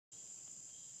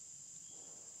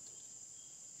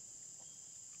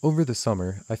Over the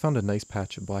summer, I found a nice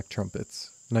patch of black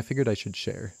trumpets, and I figured I should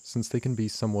share, since they can be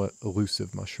somewhat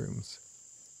elusive mushrooms.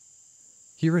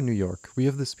 Here in New York, we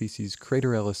have the species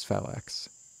Craterellus fallax.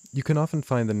 You can often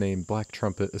find the name black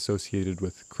trumpet associated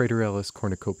with Craterellus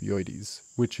cornucopiodes,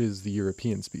 which is the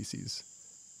European species.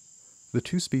 The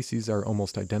two species are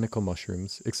almost identical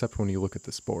mushrooms, except when you look at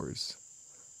the spores.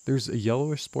 There's a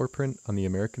yellowish spore print on the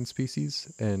American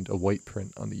species, and a white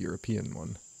print on the European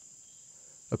one.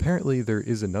 Apparently, there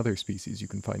is another species you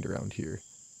can find around here,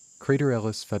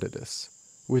 Craterellus fetidus,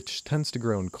 which tends to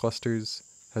grow in clusters,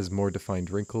 has more defined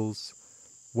wrinkles,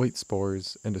 white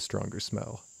spores, and a stronger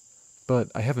smell. But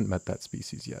I haven't met that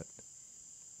species yet.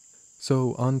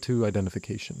 So, on to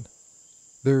identification.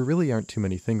 There really aren't too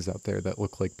many things out there that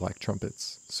look like black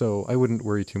trumpets, so I wouldn't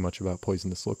worry too much about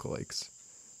poisonous lookalikes.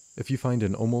 If you find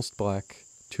an almost black,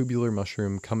 tubular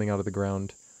mushroom coming out of the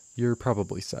ground, you're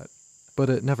probably set, but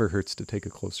it never hurts to take a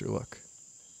closer look.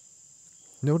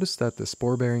 Notice that the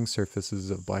spore-bearing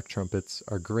surfaces of black trumpets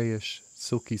are grayish,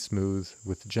 silky smooth,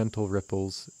 with gentle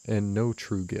ripples, and no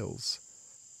true gills.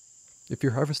 If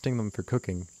you're harvesting them for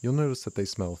cooking, you'll notice that they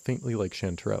smell faintly like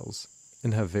chanterelles,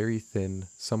 and have very thin,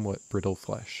 somewhat brittle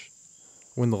flesh.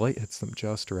 When the light hits them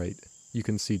just right, you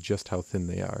can see just how thin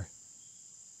they are.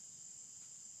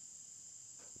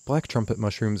 Black trumpet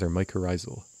mushrooms are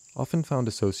mycorrhizal, often found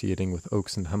associating with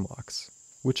oaks and hemlocks,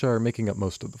 which are making up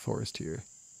most of the forest here.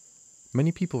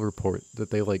 Many people report that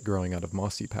they like growing out of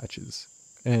mossy patches,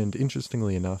 and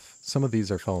interestingly enough, some of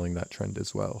these are following that trend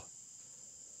as well.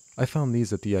 I found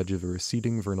these at the edge of a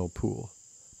receding vernal pool,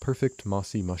 perfect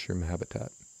mossy mushroom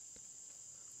habitat.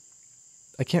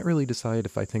 I can't really decide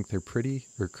if I think they're pretty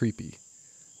or creepy,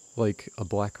 like a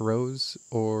black rose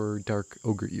or dark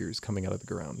ogre ears coming out of the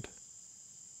ground.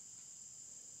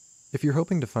 If you're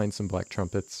hoping to find some black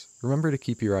trumpets, remember to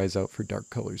keep your eyes out for dark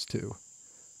colors too.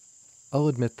 I'll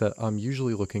admit that I'm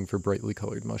usually looking for brightly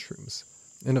colored mushrooms,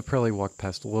 and have probably walked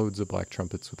past loads of black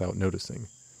trumpets without noticing.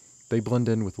 They blend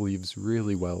in with leaves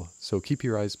really well, so keep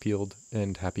your eyes peeled,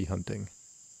 and happy hunting.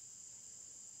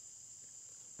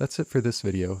 That's it for this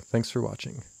video, thanks for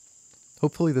watching.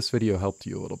 Hopefully this video helped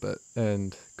you a little bit,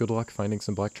 and good luck finding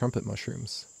some black trumpet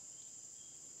mushrooms.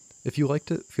 If you liked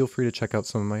it, feel free to check out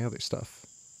some of my other stuff.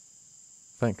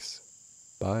 Thanks.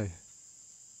 Bye.